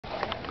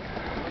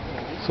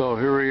So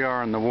here we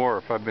are on the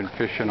wharf. I've been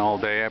fishing all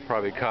day. I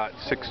probably caught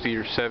 60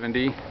 or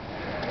 70.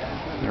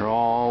 They're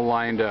all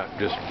lined up.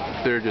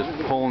 They're just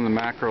pulling the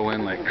mackerel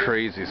in like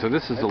crazy. So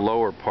this is the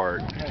lower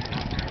part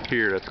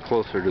here that's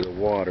closer to the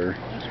water.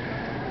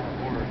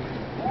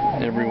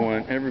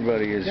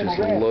 Everybody is just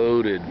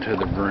loaded to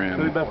the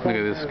brim. Look at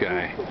this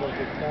guy.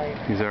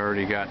 He's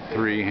already got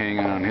 3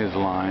 hanging on his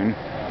line.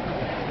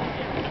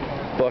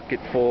 Bucket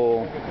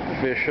full,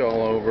 fish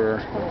all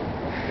over,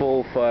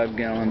 full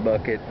 5-gallon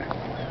bucket.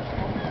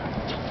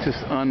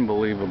 Just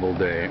unbelievable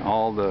day.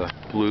 All the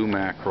blue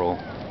mackerel,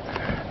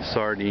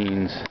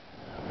 sardines.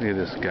 Look at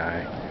this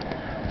guy.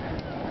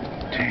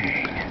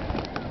 Dang.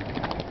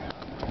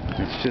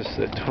 It's just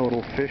a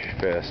total fish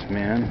fest,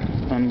 man.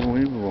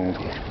 Unbelievable.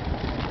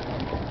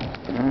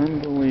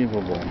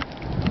 Unbelievable.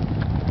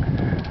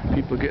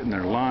 People getting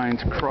their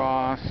lines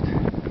crossed.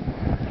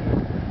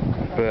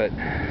 But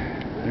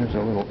there's a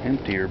little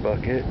emptier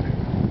bucket.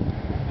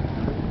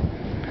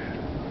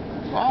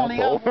 I only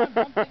got one.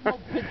 Don't take no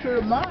picture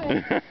of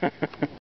mine.